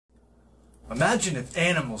Imagine if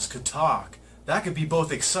animals could talk. That could be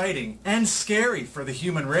both exciting and scary for the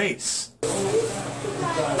human race.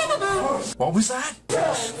 What was that?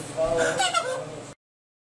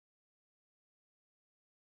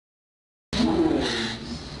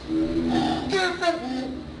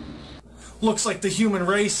 Looks like the human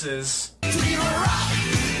race is...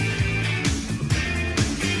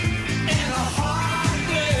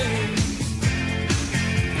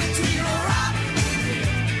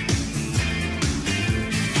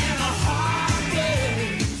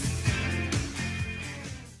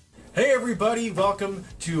 Hey everybody, welcome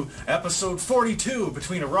to episode 42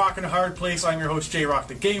 Between a Rock and a Hard Place. I'm your host J-Rock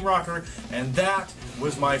the Game Rocker, and that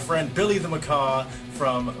was my friend Billy the Macaw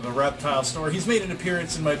from the Reptile Store. He's made an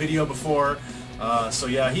appearance in my video before, so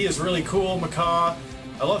yeah, he is really cool, Macaw.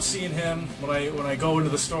 I love seeing him when I go into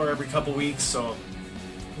the store every couple weeks, so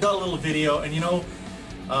got a little video, and you know,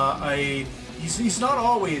 he's not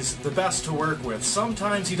always the best to work with.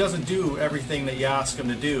 Sometimes he doesn't do everything that you ask him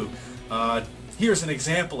to do. Here's an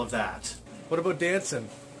example of that. What about dancing?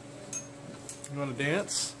 You want to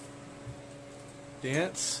dance?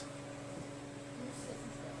 Dance?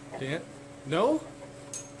 Dance? No?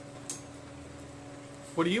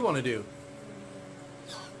 What do you want to do?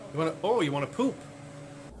 You want to? Oh, you want to poop?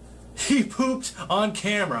 He pooped on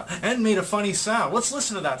camera and made a funny sound. Let's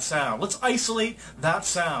listen to that sound. Let's isolate that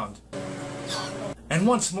sound. And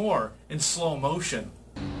once more in slow motion.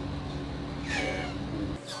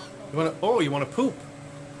 You want to? Oh, you want to poop?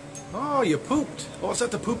 Oh, you pooped. Oh, is that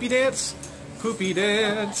the poopy dance? Poopy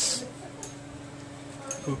dance.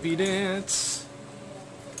 Poopy dance.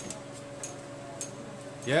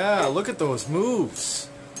 Yeah, look at those moves.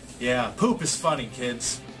 Yeah, poop is funny,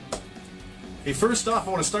 kids. Hey, first off,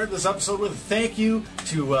 I want to start this episode with a thank you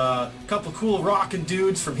to a couple cool rockin'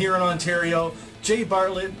 dudes from here in Ontario, Jay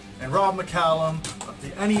Bartlett and Rob McCallum of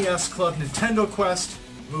the NES Club Nintendo Quest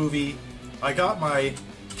movie. I got my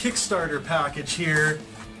Kickstarter package here,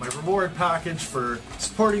 my reward package for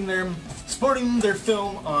supporting their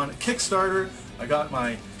film on Kickstarter. I got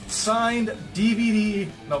my signed DVD,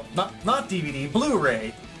 no, not DVD,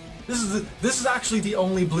 Blu-ray. This is actually the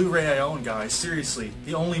only Blu-ray I own, guys. Seriously,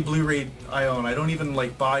 the only Blu-ray I own. I don't even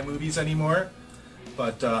like buy movies anymore.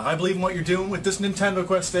 But I believe in what you're doing with this Nintendo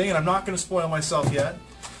Quest thing, and I'm not going to spoil myself yet.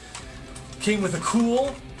 Came with a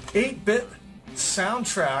cool 8-bit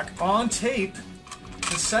soundtrack on tape.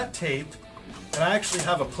 Cassette tape, and I actually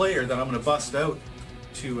have a player that I'm going to bust out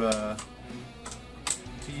to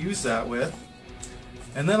use that with.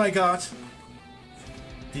 And then I got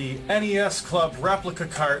the NES Club replica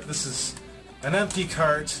cart. This is an empty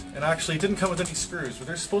cart, and actually it didn't come with any screws. Were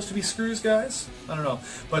there supposed to be screws, guys? I don't know.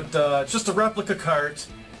 But just a replica cart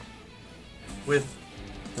with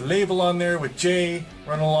the label on there with J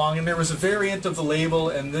running along, and there was a variant of the label,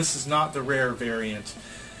 and this is not the rare variant.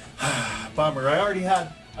 Bummer. I already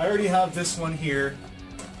have this one here.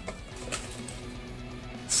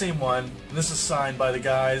 Same one. And this is signed by the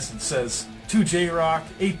guys and says to J-Rock,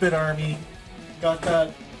 8-Bit Army. Got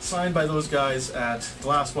that signed by those guys at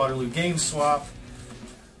Glass Waterloo Game Swap.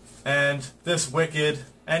 And this wicked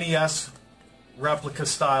NES replica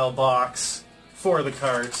style box for the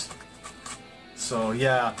cart. So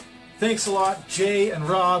yeah, thanks a lot Jay and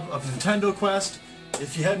Rob of Nintendo Quest.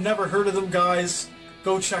 If you had never heard of them, guys,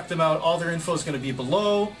 go check them out. All their info is going to be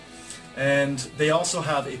below. And they also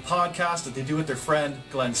have a podcast that they do with their friend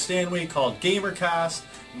Glenn Stanway called Gamercast.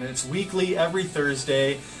 And it's weekly every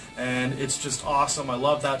Thursday. And it's just awesome. I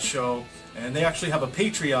love that show. And they actually have a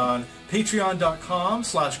Patreon,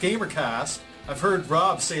 patreon.com/gamercast. I've heard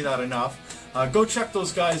Rob say that enough. Go check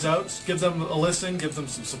those guys out. Give them a listen. Give them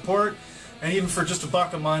some support. And even for just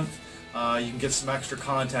 $1 a month, you can get some extra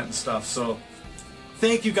content and stuff. So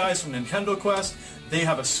thank you guys from Nintendo Quest. They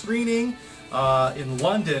have a screening in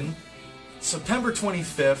London, September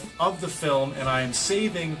 25th of the film, and I am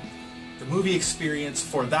saving the movie experience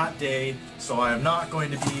for that day, so I am not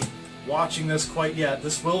going to be watching this quite yet.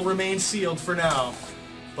 This will remain sealed for now.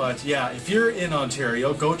 But yeah, if you're in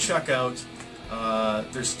Ontario, go check out.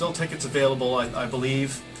 There's still tickets available, I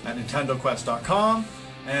believe, at nintendoquest.com,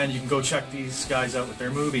 and you can go check these guys out with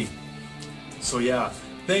their movie. So yeah,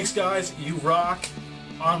 thanks guys, you rock.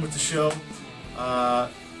 On with the show.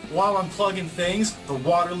 While I'm plugging things, the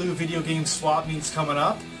Waterloo Video Game Swap Meet's coming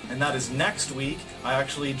up, and that is next week. I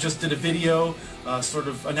actually just did a video sort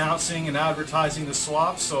of announcing and advertising the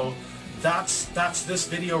swap, so that's this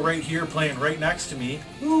video right here playing right next to me.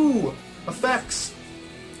 Ooh, effects!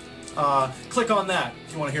 Click on that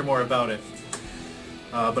if you want to hear more about it.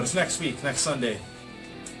 But it's next week, next Sunday.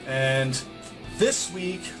 And this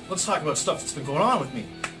week, let's talk about stuff that's been going on with me.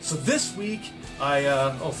 So this week,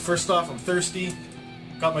 First off, I'm thirsty.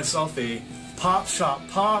 Got myself a Pop Shop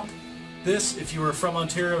Pop. This, if you are from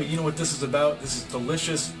Ontario, you know what this is about. This is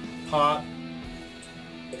delicious pop.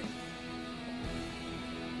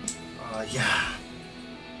 Yeah.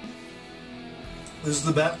 This is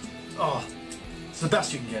the best. Oh, it's the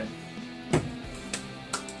best you can get.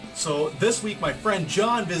 So this week, my friend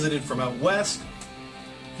John visited from out west.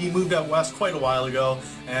 He moved out west quite a while ago,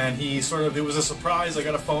 and it was a surprise. I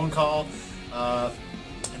got a phone call, and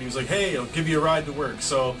he was like, hey, I'll give you a ride to work.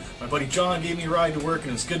 So my buddy John gave me a ride to work,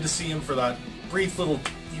 and it's good to see him for that brief little,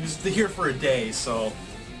 he was here for a day, so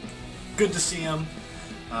good to see him.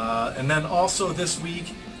 And then also this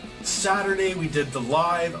week, Saturday, we did the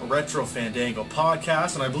live Retro Fandango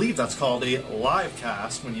podcast, and I believe that's called a live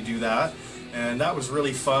cast when you do that. And that was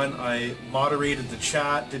really fun. I moderated the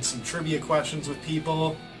chat, did some trivia questions with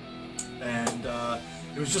people, and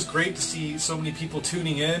it was just great to see so many people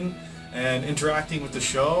tuning in and interacting with the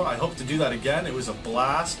show. I hope to do that again. It was a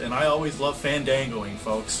blast, and I always love fandangoing,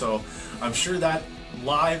 folks. So I'm sure that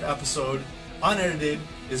live episode, unedited,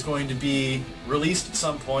 is going to be released at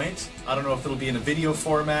some point. I don't know if it'll be in a video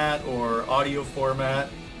format or audio format.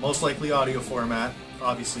 Most likely audio format.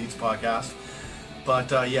 Obviously, it's a podcast.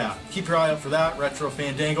 But yeah, keep your eye out for that. Retro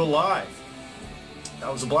Fandango Live.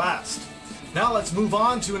 That was a blast. Now let's move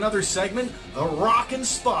on to another segment, the Rockin'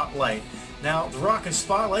 Spotlight. Now, the Rockin'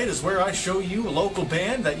 Spotlight is where I show you a local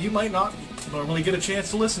band that you might not normally get a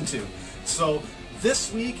chance to listen to. So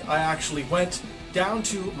this week, I actually went down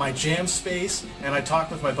to my jam space, and I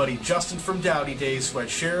talked with my buddy Justin from Dowdy Days, who I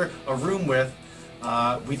share a room with.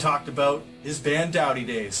 We talked about his band Dowdy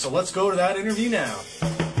Days. So let's go to that interview now.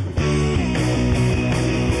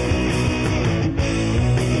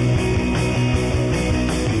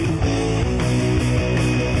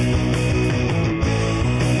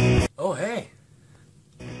 Oh, hey.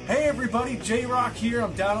 Hey everybody, J-Rock here.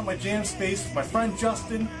 I'm down at my jam space with my friend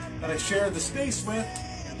Justin that I share the space with.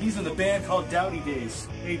 He's in the band called Dowdy Days.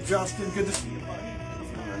 Hey Justin, good to see you, buddy.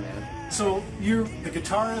 Oh, man. So you're the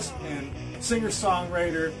guitarist and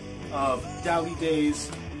singer-songwriter of Dowdy Days.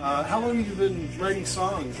 How long have you been writing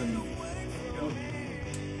songs and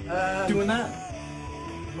doing that?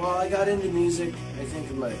 Well, I got into music, I think,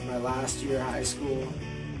 in my last year of high school.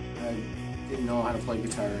 I didn't know how to play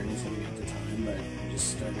guitar or anything at the time, but I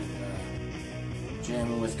just started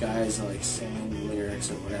jamming with guys and like singing the lyrics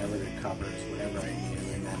or whatever, the covers, whatever I knew.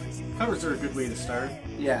 And then, Covers are a good way to start.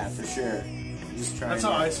 yeah, for sure. Just trying. That's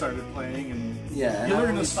how I started playing, and Yeah, you and I learn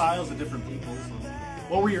the always- styles of different people. So.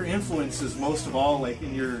 What were your influences most of all, like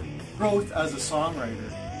in your growth as a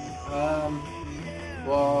songwriter?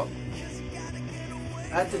 Well,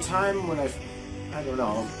 at the time when I don't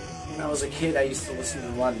know, when I was a kid, I used to listen to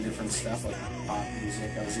a lot of different stuff, like pop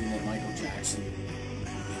music. I was into Michael Jackson,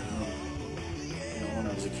 when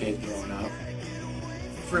I was a kid growing up.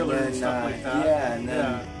 Thriller and stuff like that. Yeah, and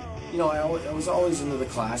then, I was always into the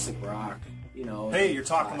classic rock, Hey, you're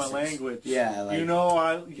talking my classics. language. Yeah, like, you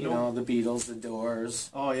know, the Beatles, the Doors,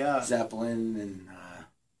 oh yeah. Zeppelin, and...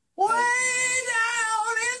 Way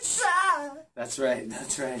down inside. That's right.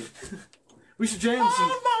 We should jam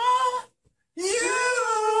some. You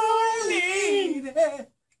need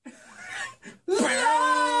it.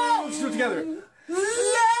 Let's do it together.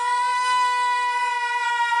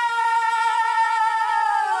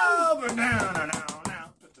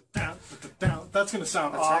 That's gonna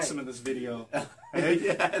sound awesome in this video.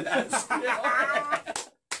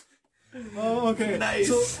 Oh, okay. Nice.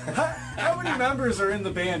 So, how many members are in the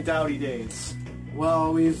band Dowdy Days?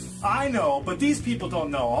 Well, I know, but these people don't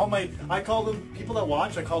know. I call them, people that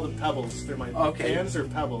watch, I call them Pebbles. They're my bands are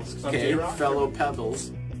Pebbles. 'Cause I'm J-Rock. fellow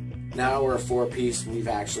Pebbles. Now we're a 4-piece. We've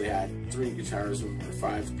actually had 3 guitars when we were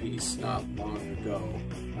 5-piece not long ago.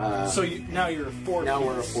 So now you're a 4-piece. Now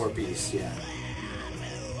we're a 4-piece, yeah.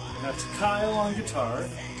 That's Kyle on guitar.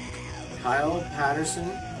 Kyle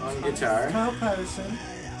Patterson on guitar. Kyle Patterson.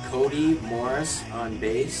 Cody Morris on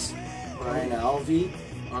bass. Brian Alvey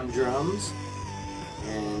on drums.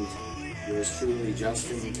 And yours truly,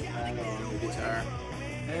 Justin Capano on the guitar.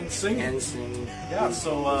 And singing. And singing. Yeah,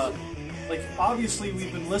 so, like, obviously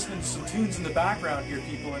we've been listening to some tunes in the background here,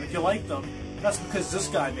 people, and if you like them, that's because this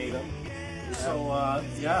guy made them. So,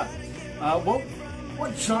 yeah.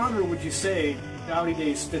 What genre would you say Dowdy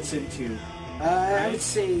Days fits into? I would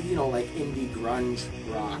say, like indie grunge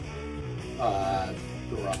rock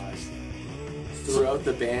garage. Throughout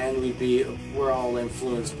the band, we're all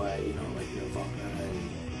influenced by, like Nirvana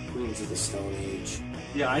and Queens of the Stone Age.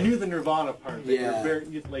 Yeah, I knew the Nirvana part. But Yeah.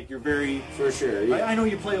 you're very... For sure, yeah. I know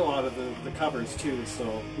you play a lot of the covers, too,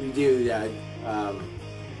 so... We do, yeah.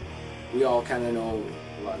 We all kind of know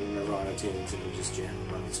a lot of Nirvana tunes and we just jam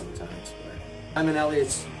around sometimes. But I mean, Elliott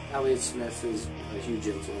Smith is a huge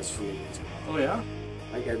influence for me as well. Oh yeah?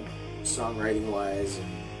 Like songwriting wise,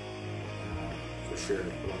 and for sure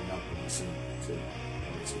growing up and listening to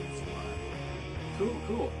Elliott Smith a lot. Cool,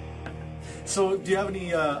 cool. So, do you have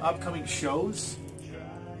any upcoming shows?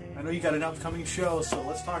 I know you got an upcoming show, so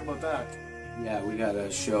let's talk about that. Yeah, we got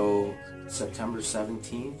a show September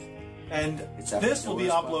 17th. And this will be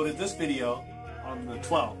uploaded, this video, on the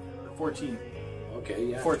 12th, or 14th. Okay,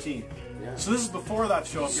 yeah. 14th. Yeah. So this is before that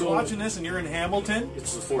show. If you're watching this and you're in Hamilton...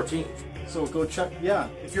 It's the 14th. So go check, yeah.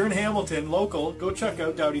 If you're in Hamilton, local, go check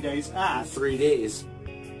out Dowdy Days at... 3 days.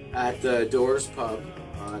 At the Doors Pub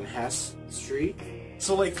on Hess Street.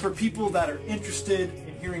 So, like, for people that are interested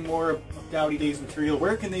in hearing more of Dowdy Days material,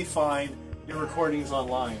 where can they find your recordings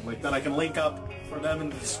online? Like, that I can link up for them in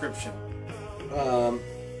the description.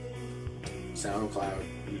 SoundCloud.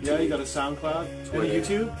 YouTube. Yeah, you got a SoundCloud? Twitter. And a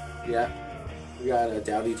YouTube? Yeah. We got a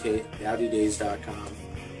dowdydays.com.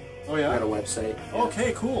 Oh, yeah? We got a website. Yeah.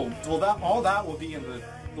 Okay, cool. Well, all that will be in the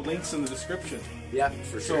links in the description. Yeah,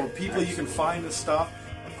 for sure. So, people, you can find the stuff.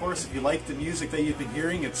 Of course, if you like the music that you've been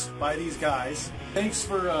hearing, it's by these guys. Thanks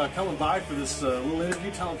for coming by for this little interview,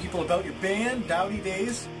 telling people about your band, Dowdy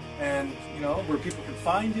Days, and, you know, where people can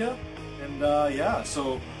find you. And, yeah,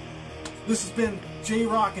 so this has been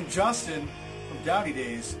J-Rock and Justin from Dowdy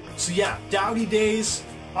Days. So, yeah, Dowdy Days,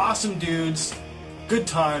 awesome dudes, good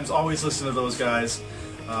times, always listen to those guys.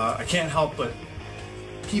 I can't help but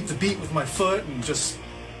keep the beat with my foot and just,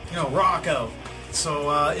 you know, rock out.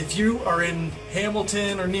 So if you are in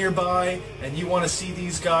Hamilton or nearby and you want to see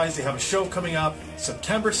these guys, they have a show coming up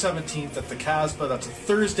September 17th at the Casbah. That's a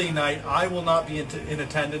Thursday night. I will not be in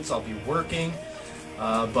attendance. I'll be working.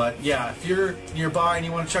 But yeah, if you're nearby and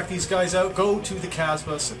you want to check these guys out, go to the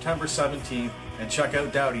Casbah September 17th and check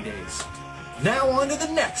out Dowdy Days. Now on to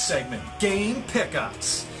the next segment, game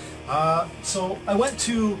pickups. So I went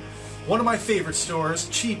to one of my favorite stores,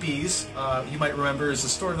 Cheapies, you might remember, is a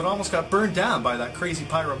store that almost got burned down by that crazy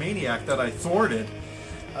pyromaniac that I thwarted.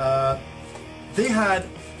 They had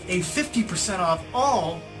a 50% off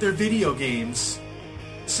all their video games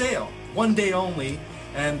sale, one day only.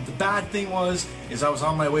 And the bad thing is I was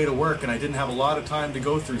on my way to work and I didn't have a lot of time to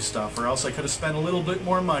go through stuff, or else I could have spent a little bit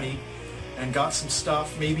more money and got some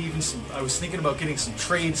stuff, maybe even some, I was thinking about getting some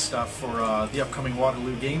trade stuff for the upcoming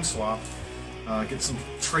Waterloo Game Swap. Get some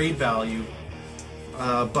trade value,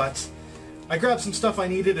 but I grabbed some stuff I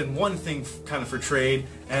needed and one thing kind of for trade,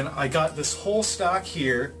 and I got this whole stock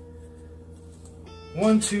here.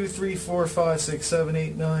 1, 2, 3, 4, 5, 6, 7,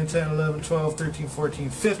 8, 9, 10, 11, 12, 13, 14,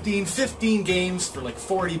 15 games for like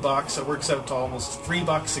 40 bucks. It works out to almost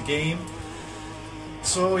 $3 a game.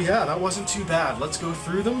 So yeah, that wasn't too bad. Let's go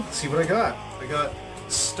through them, see what I got. I got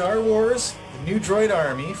Star Wars: The New Droid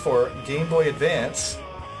Army for Game Boy Advance.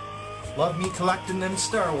 Love me collecting them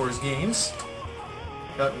Star Wars games.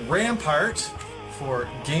 Got Rampart for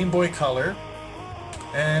Game Boy Color.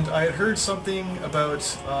 And I had heard something about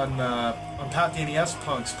on Pat the NES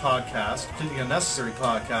Punk's podcast, Completely Unnecessary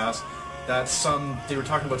podcast, that they were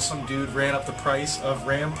talking about some dude ran up the price of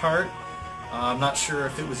Rampart. I'm not sure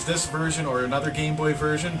if it was this version or another Game Boy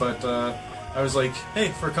version, but I was like, hey,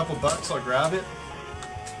 for a couple bucks, I'll grab it.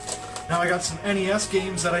 Now I got some NES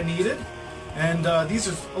games that I needed. And these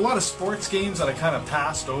are a lot of sports games that I kind of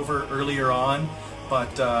passed over earlier on, but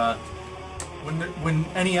when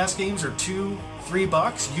NES games are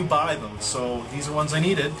 $2-3, you buy them. So these are ones I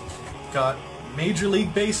needed. Got Major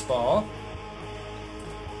League Baseball,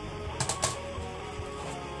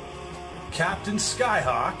 Captain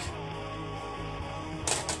Skyhawk,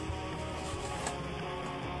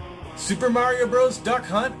 Super Mario Bros. Duck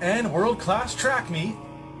Hunt and World Class Track Meet,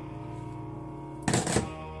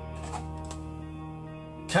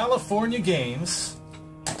 California Games,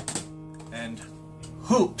 and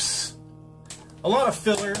Hoops. A lot of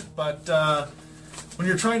filler, but when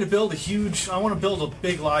you're trying to build I want to build a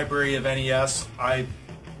big library of NES. I'm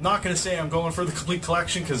not going to say I'm going for the complete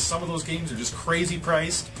collection because some of those games are just crazy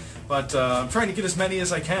priced, but I'm trying to get as many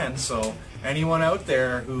as I can, so anyone out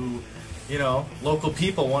there who, you know, local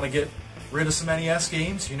people want to get rid of some NES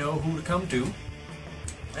games, you know who to come to.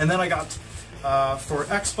 And then I got, for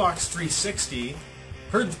Xbox 360,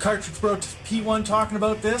 heard the Cartridge Bro P1 talking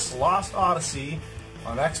about this, Lost Odyssey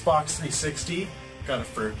on Xbox 360. Got it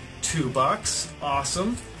for $2.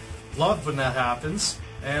 Awesome. Love when that happens.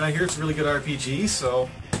 And I hear it's a really good RPG, so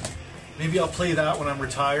maybe I'll play that when I'm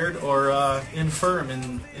retired or infirm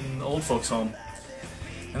in old folks' home.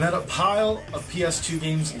 And then a pile of PS2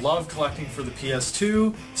 games. Love collecting for the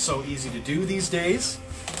PS2. So easy to do these days.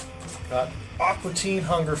 Got Aqua Teen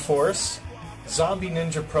Hunger Force. Zombie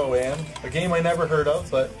Ninja Pro-Am, a game I never heard of,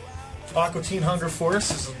 but Aqua Teen Hunger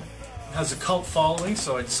Force has a cult following,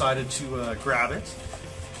 so I decided to grab it.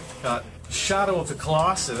 Got Shadow of the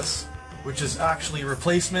Colossus, which is actually a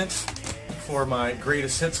replacement for my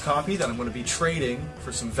Greatest Hits copy that I'm going to be trading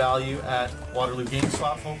for some value at Waterloo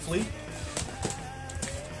GameStop, hopefully.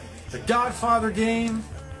 The Godfather game,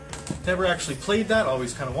 never actually played that,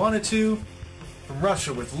 always kind of wanted to. From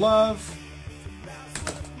Russia with Love,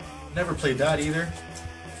 never played that either.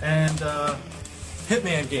 And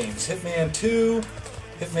Hitman games, Hitman 2,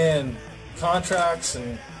 Hitman Contracts,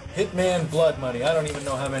 and Hitman Blood Money. I don't even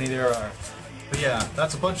know how many there are. But yeah,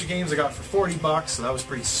 that's a bunch of games I got for 40 bucks, so that was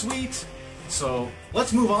pretty sweet. So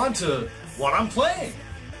let's move on to what I'm playing.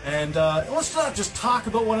 And let's not just talk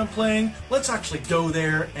about what I'm playing, let's actually go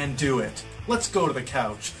there and do it. Let's go to the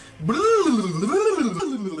couch.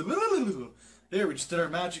 There, we just did our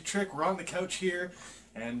magic trick. We're on the couch here.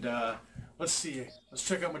 And let's see. Let's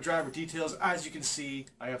check out my driver details. As you can see,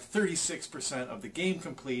 I have 36% of the game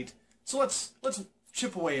complete. So let's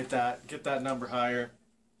chip away at that, get that number higher.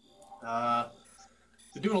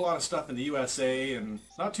 They're doing a lot of stuff in the USA and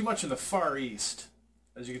not too much in the Far East.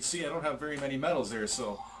 As you can see, I don't have very many medals there,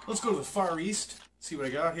 so let's go to the Far East, see what I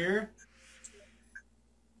got here.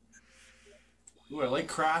 Ooh, I like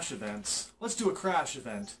crash events. Let's do a crash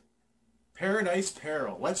event. Paradise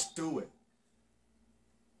Peril, let's do it.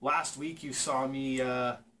 Last week you saw me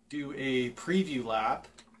do a preview lap,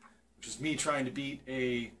 which is me trying to beat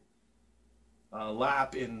a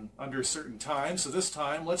lap in under a certain time. So this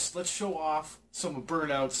time, let's show off some of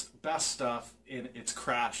Burnout's best stuff in its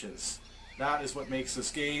crashes. That is what makes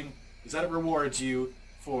this game, is that it rewards you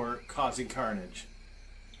for causing carnage.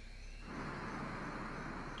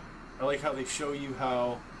 I like how they show you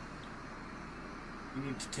how you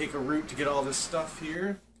need to take a route to get all this stuff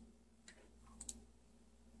here.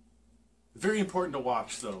 Very important to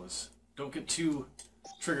watch those. Don't get too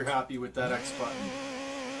trigger happy with that X button.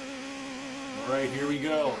 Alright, here we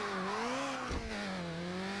go.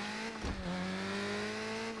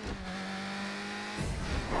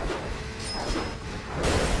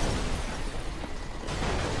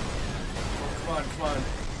 Come on, come on.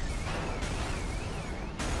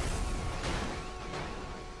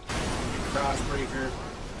 Cross breaker.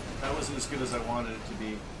 That wasn't as good as I wanted it to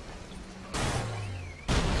be.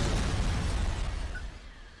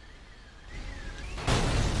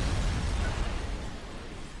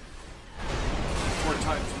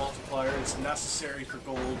 4x multiplier is necessary for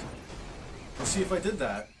gold. Let's see if I did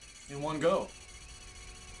that in one go.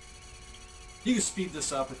 You can speed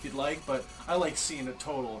this up if you'd like, but I like seeing a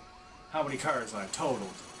total, how many cars I've totaled.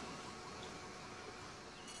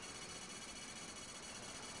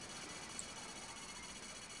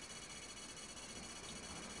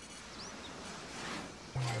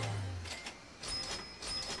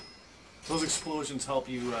 Those explosions help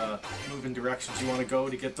you move in directions you want to go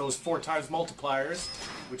to get those 4x multipliers,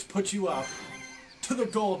 which put you up to the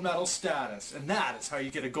gold medal status. And that is how you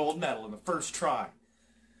get a gold medal in the first try.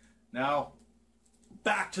 Now,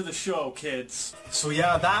 back to the show, kids. So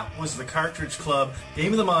yeah, that was the Cartridge Club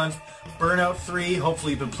Game of the Month, Burnout 3.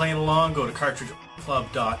 Hopefully you've been playing along. Go to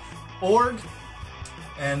cartridgeclub.org.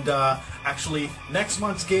 And actually, next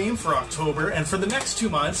month's game for October, and for the next 2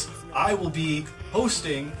 months, I will be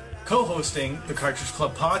co-hosting the Cartridge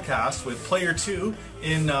Club podcast with Player 2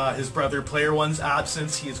 in his brother Player 1's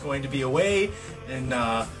absence. He is going to be away in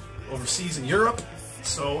overseas in Europe,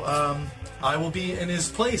 so I will be in his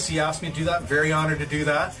place. He asked me to do that. Very honored to do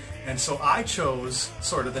that. And so I chose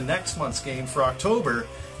sort of the next month's game for October.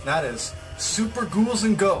 And that is Super Ghouls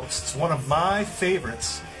and Ghosts, one of my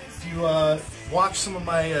favorites. If you watch some of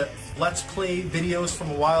my Let's Play videos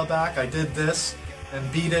from a while back, I did this and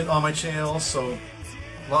beat it on my channel, so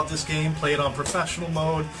love this game. Play it on professional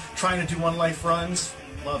mode, trying to do one life runs,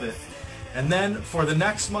 love it. And then for the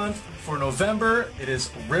next month, for November, it is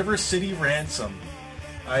River City Ransom.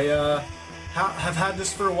 I have had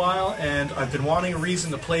this for a while, and I've been wanting a reason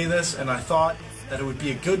to play this, and I thought that it would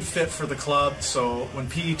be a good fit for the club. So when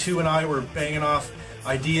PE2 and I were banging off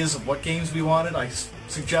ideas of what games we wanted, I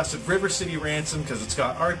suggested River City Ransom because it's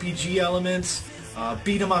got RPG elements,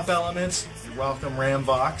 beat 'em up elements. You're welcome,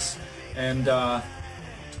 Ramvox. And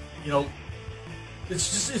you know,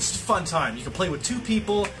 it's a fun time. You can play with 2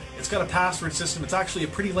 people. It's got a password system. It's actually a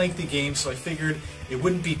pretty lengthy game, so I figured it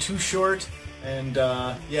wouldn't be too short. And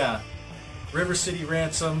yeah, River City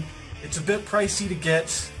Ransom. It's a bit pricey to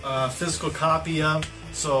get a physical copy of,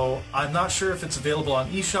 so I'm not sure if it's available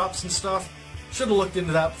on eShops and stuff. Should have looked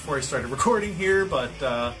into that before I started recording here, but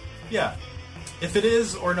yeah, if it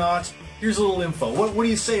is or not, here's a little info. What do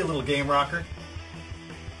you say, little game rocker?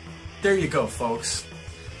 there you go, folks.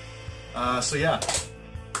 So yeah.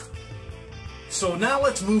 So now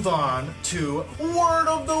let's move on to Word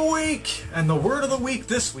of the Week. And the Word of the Week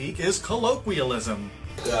this week is colloquialism.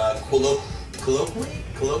 No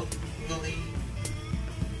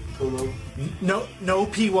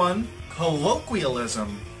P1.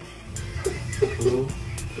 Colloquialism.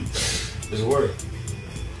 There's a word.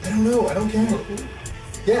 I don't know. I don't get it.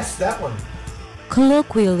 Yes, that one.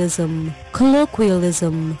 Colloquialism.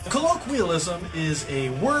 Colloquialism. Colloquialism is a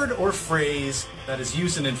word or phrase that is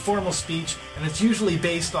used in informal speech, and it's usually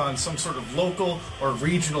based on some sort of local or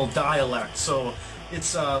regional dialect. So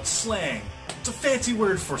it's slang. It's a fancy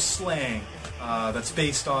word for slang that's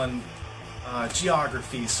based on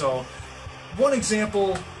geography. So one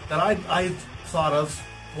example that I thought of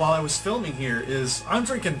while I was filming here is I'm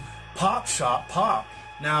drinking Pop Shot Pop.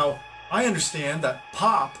 Now, I understand that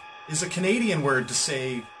pop is a Canadian word to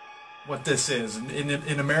say what this is.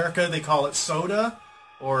 In America, they call it soda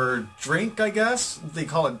or drink, I guess. They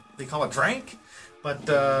call it drank. But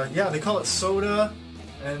yeah, they call it soda,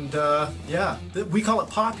 and yeah, we call it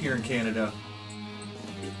pop here in Canada.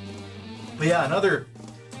 But yeah,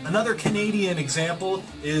 another Canadian example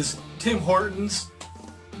is Tim Hortons.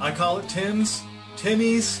 I call it Tim's,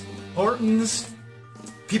 Timmy's, Hortons.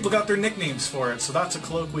 People got their nicknames for it, so that's a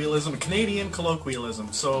colloquialism, a Canadian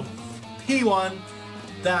colloquialism. So P1,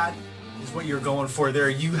 that is what you're going for there.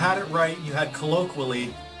 You had it right. You had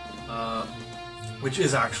colloquially, which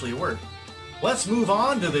is actually a word. Let's move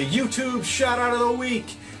on to the YouTube shout out of the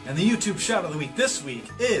week. And the YouTube shout out of the week this week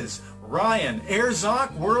is Ryan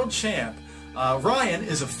Airzoc World Champ. Ryan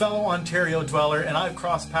is a fellow Ontario dweller, and I've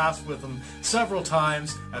crossed paths with him several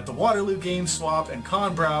times at the Waterloo Game Swap and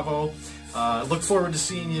Con Bravo. Look forward to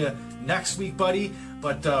seeing you next week, buddy.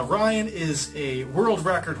 But Ryan is a world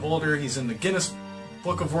record holder. He's in the Guinness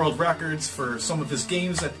Book of World Records for some of his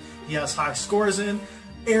games that he has high scores in.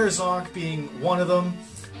 Airzoc being one of them.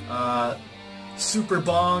 Super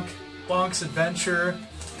Bonk, Bonk's Adventure,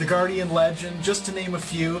 The Guardian Legend, just to name a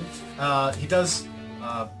few. He does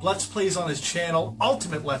Let's Plays on his channel,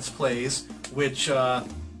 Ultimate Let's Plays, which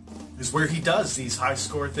is where he does these high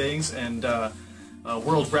score things and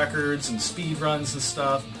world records and speed runs and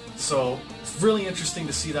stuff. So it's really interesting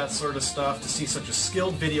to see that sort of stuff, to see such a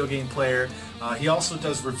skilled video game player. He also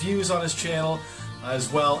does reviews on his channel,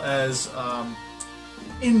 as well as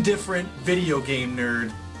indifferent video game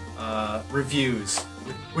nerd reviews,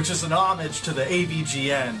 which is an homage to the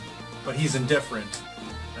AVGN, but he's indifferent,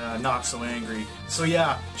 not so angry. So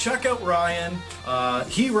yeah, check out Ryan.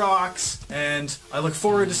 He rocks, and I look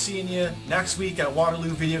forward to seeing you next week at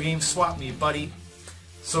Waterloo Video Game Swap Meet, buddy.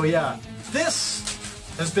 So yeah, this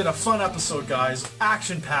has been a fun episode, guys.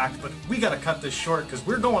 Action-packed, but we gotta cut this short because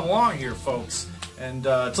we're going long here, folks. And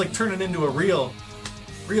it's like turning into a real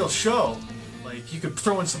show. Like, you could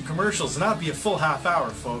throw in some commercials and that'd be a full half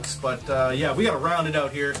hour, folks. But yeah, we gotta round it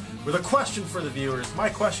out here with a question for the viewers. My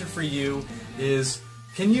question for you is,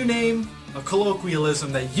 can you name a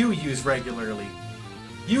colloquialism that you use regularly?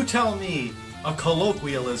 You tell me a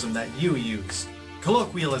colloquialism that you use.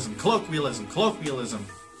 Colloquialism, colloquialism, colloquialism.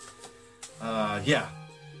 Yeah.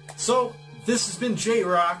 So, this has been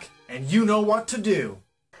J-Rock, and you know what to do.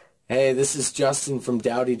 Hey, this is Justin from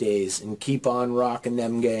Dowdy Days, and keep on rocking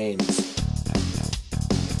them games.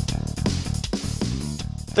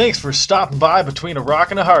 Thanks for stopping by between a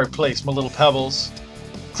rock and a hard place, my little pebbles.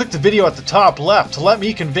 Click the video at the top left to let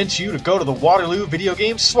me convince you to go to the Waterloo Video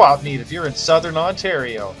Game Swap Meet if you're in Southern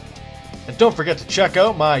Ontario. And don't forget to check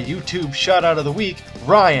out my YouTube shout-out of the week,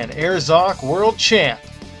 Ryan Airzoc World Champ.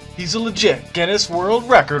 He's a legit Guinness World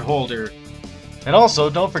Record holder. And also,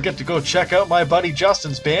 don't forget to go check out my buddy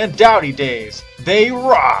Justin's band, Dowdy Days. They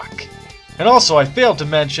rock! And also, I failed to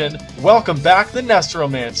mention, welcome back the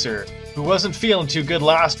Nestromancer, who wasn't feeling too good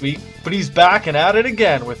last week, but he's back and at it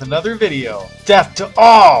again with another video. Death to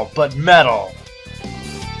all but metal!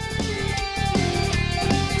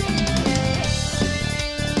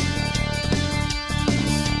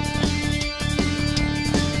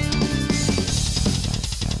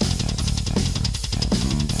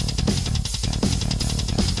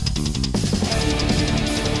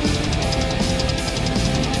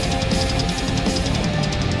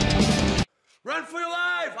 Run for your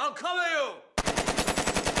life! I'll cover you!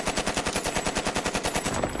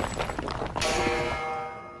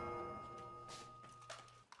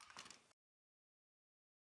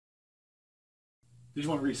 Did you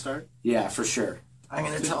want to restart? Yeah, for sure. I'm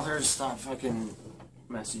gonna tell her to stop fucking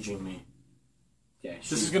messaging me. Yeah,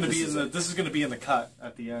 This is gonna be in the cut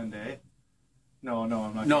at the end, eh? No, I'm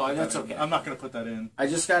not. No, that's okay. I'm not gonna put that in. I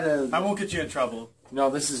just gotta... I won't get you in trouble. No,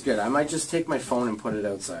 this is good. I might just take my phone and put it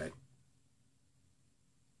outside.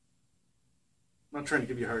 I'm not trying to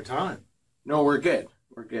give you a hard time. No, we're good.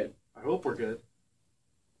 We're good. I hope we're good.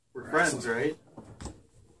 We're friends, right?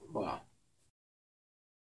 Wow.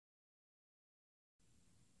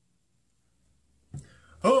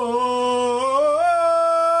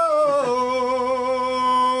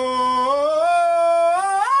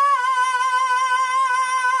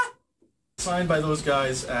 Signed by those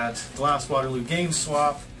guys at Glass Waterloo Game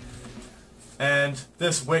Swap, and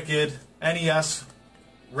this wicked NES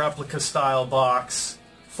replica style box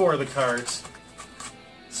for the carts.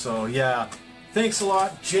 So yeah, thanks a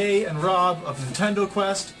lot, Jay and Rob of Nintendo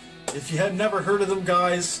Quest. If you had never heard of them,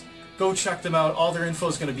 guys, go check them out. All their info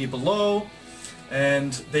is going to be below.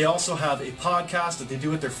 And they also have a podcast that they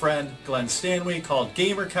do with their friend Glenn Stanway called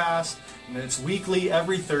GamerCast, and it's weekly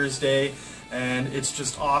every Thursday, and it's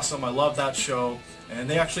just awesome. I love that show. And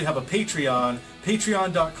they actually have a Patreon,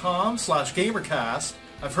 patreon.com/GamerCast.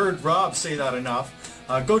 I've heard Rob say that enough.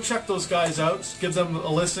 Go check those guys out. Give them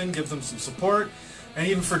a listen, give them some support, and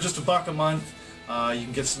even for just $1 a month, you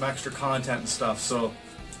can get some extra content and stuff. So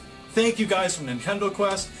thank you guys from Nintendo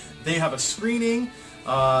Quest. They have a screening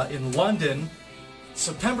in London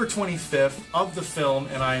September 25th of the film,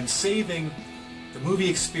 and I am saving the movie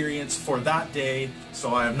experience for that day,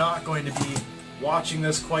 so I am not going to be watching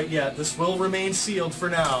this quite yet. This will remain sealed for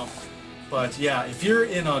now, but yeah, if you're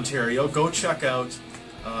in Ontario, go check out.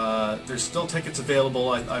 There's still tickets available,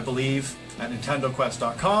 I believe, at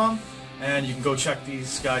nintendoquest.com, and you can go check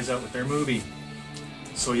these guys out with their movie.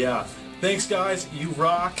 So yeah, thanks guys, you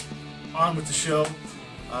rock. On with the show.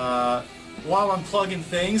 While I'm plugging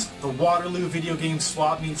things, the Waterloo Video Game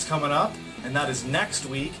Swap Meet's coming up, and that is next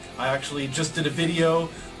week. I actually just did a video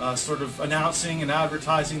sort of announcing and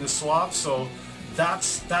advertising the swap, so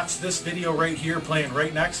that's this video right here playing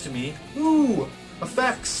right next to me. Ooh,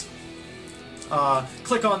 effects!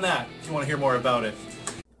 Click on that if you want to hear more about it.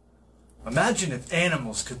 Imagine if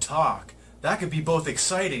animals could talk. That could be both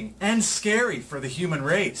exciting and scary for the human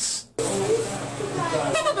race.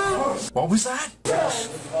 What was that?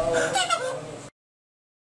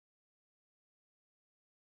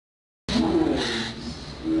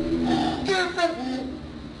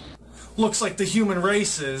 Looks like the human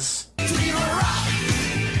race is...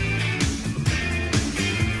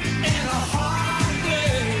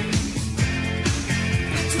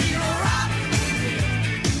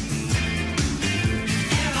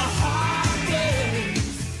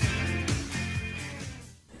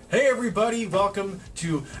 Hey everybody, welcome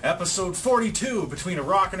to episode 42 Between a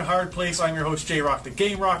Rock and a Hard Place. I'm your host J-Rock the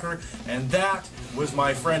Game Rocker, and that was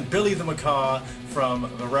my friend Billy the Macaw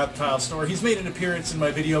from the Reptile Store. He's made an appearance in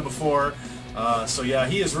my video before, so yeah,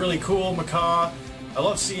 he is really cool, Macaw. I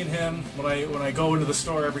love seeing him when I go into the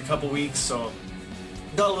store every couple weeks, so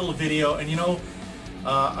got a little video, and you know,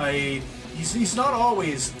 he's not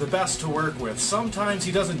always the best to work with. Sometimes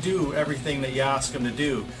he doesn't do everything that you ask him to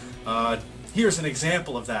do. Here's an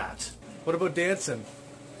example of that. What about dancing?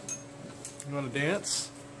 You want to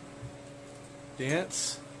dance?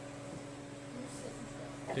 Dance?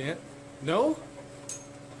 Dance? No?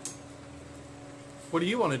 What do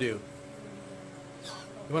you want to do?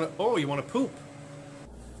 You want to? Oh, you want to poop?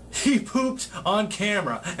 He pooped on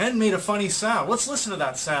camera and made a funny sound. Let's listen to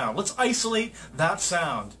that sound. Let's isolate that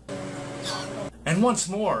sound. And once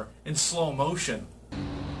more in slow motion.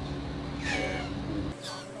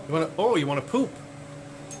 You want to? Oh, you want to poop?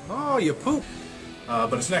 Oh, you poop.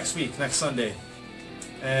 But it's next week, next Sunday.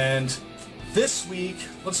 And this week,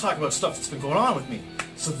 let's talk about stuff that's been going on with me.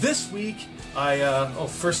 So this week,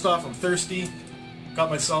 first off, I'm thirsty. Got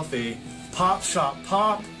myself a Pop Shop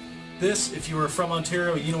Pop. This, if you are from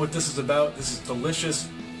Ontario, you know what this is about. This is delicious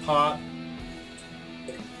pop.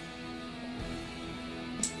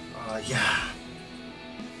 Yeah.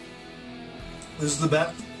 This is the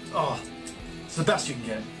best. Oh, it's the best you can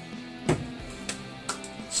get.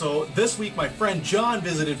 So this week my friend John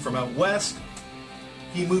visited from out west.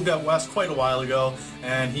 He moved out west quite a while ago,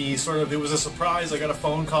 and it was a surprise. I got a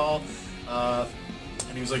phone call, and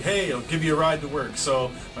he was like, hey, I'll give you a ride to work. So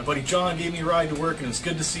my buddy John gave me a ride to work, and it was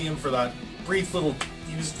good to see him for that brief little,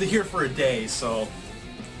 he was here for a day, so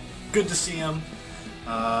good to see him.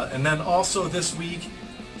 And then also this week,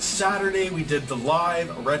 Saturday, we did the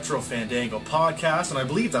live Retro Fandango podcast, and I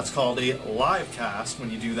believe that's called a live cast when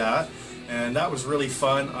you do that. And that was really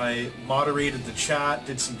fun. I moderated the chat,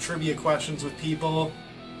 did some trivia questions with people,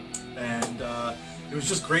 and it was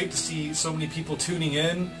just great to see so many people tuning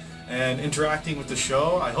in and interacting with the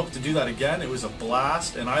show. I hope to do that again. It was a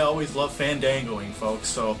blast, and I always love fandangoing, folks.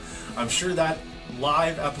 So I'm sure that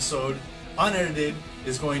live episode, unedited,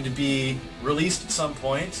 is going to be released at some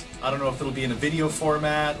point. I don't know if it'll be in a video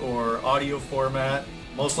format or audio format,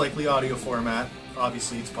 most likely audio format.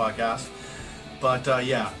 obviously it's a podcast. But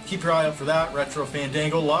yeah, keep your eye out for that, Retro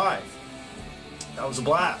Fandango Live. That was a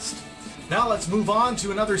blast. Now let's move on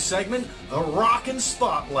to another segment, the Rockin'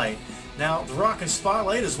 Spotlight. Now, the Rockin'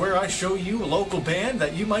 Spotlight is where I show you a local band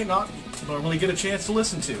that you might not normally get a chance to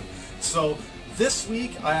listen to. So this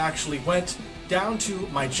week I actually went down to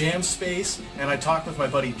my jam space and I talked with my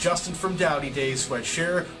buddy Justin from Dowdy Days, who I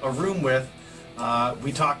share a room with.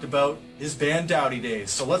 We talked about his band Dowdy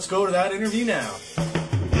Days. So let's go to that interview now.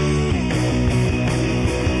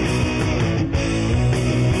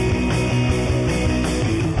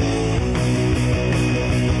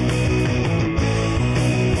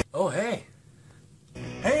 Oh, hey.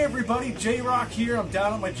 Hey everybody, J-Rock here. I'm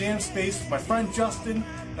down at my jam space with my friend Justin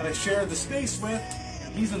that I share the space with.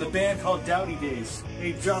 He's in the band called Dowdy Days.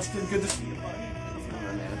 Hey Justin, good to see you, buddy.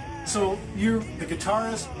 Oh, man. So you're the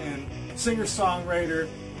guitarist and singer-songwriter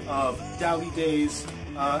of Dowdy Days.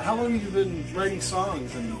 How long have you been writing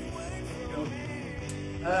songs and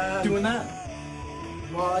doing that?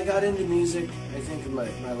 Well, I got into music, I think, in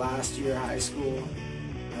my last year of high school.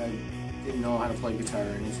 I didn't know how to play guitar or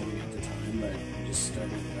anything at the time, but I just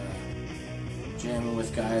started jamming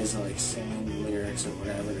with guys and like singing the lyrics or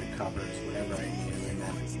whatever, the covers, whatever I knew. And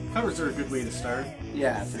then, Covers are a good way to start.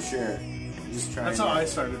 yeah, for sure. Just trying That's to, how I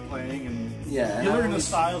started playing, and Yeah, you and I learn the always-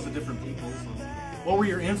 styles of different people. So what were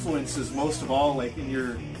your influences most of all, like in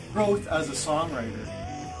your growth as a songwriter?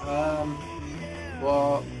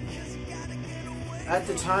 Well, at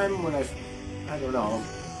the time when I don't know,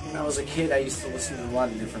 when I was a kid, I used to listen to a lot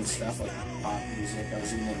of different stuff, like pop music. I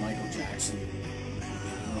was into Michael Jackson,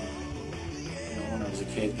 when I was a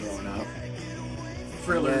kid growing up.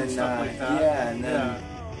 Thriller and stuff like that. Yeah, and then,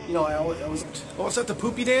 I was... Oh, is that the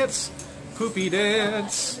poopy dance? Poopy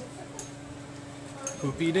dance.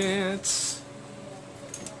 Poopy dance.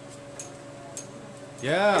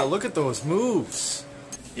 Yeah, look at those moves.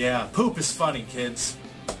 Yeah, poop is funny, kids.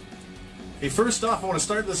 Hey, first off, I want to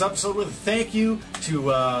start this episode with a thank you to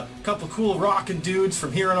a couple cool rockin' dudes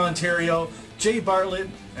from here in Ontario, Jay Bartlett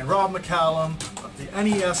and Rob McCallum of the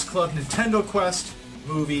NES Club Nintendo Quest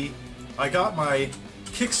movie. I got my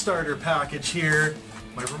Kickstarter package here,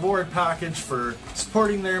 my reward package for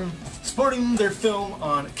supporting their film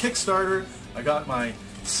on Kickstarter. I got my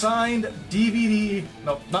signed DVD,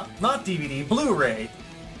 no, not DVD, Blu-ray.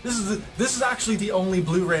 This is actually the only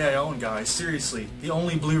Blu-ray I own, guys. Seriously, the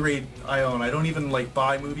only Blu-ray I own. I don't even like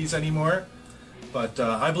buy movies anymore. But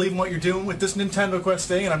I believe in what you're doing with this Nintendo Quest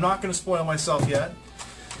thing, and I'm not going to spoil myself yet.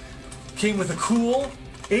 Came with a cool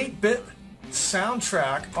 8-bit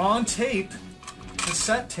soundtrack on tape,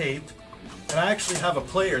 cassette tape, and I actually have a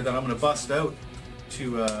player that I'm going to bust out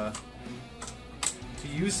to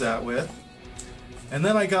use that with. And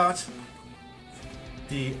then I got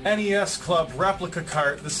the NES Club replica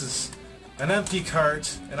cart. This is an empty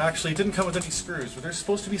cart, and actually it didn't come with any screws. Were there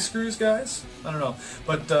supposed to be screws, guys? I don't know.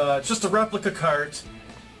 But just a replica cart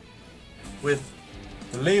with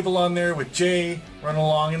the label on there with J running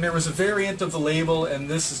along, and there was a variant of the label, and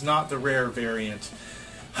this is not the rare variant.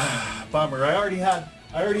 Bummer. I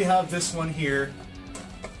already have this one here.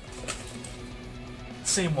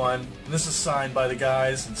 Same one. And this is signed by the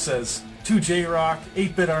guys and says, "To J-Rock,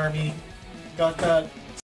 8-Bit Army." Got that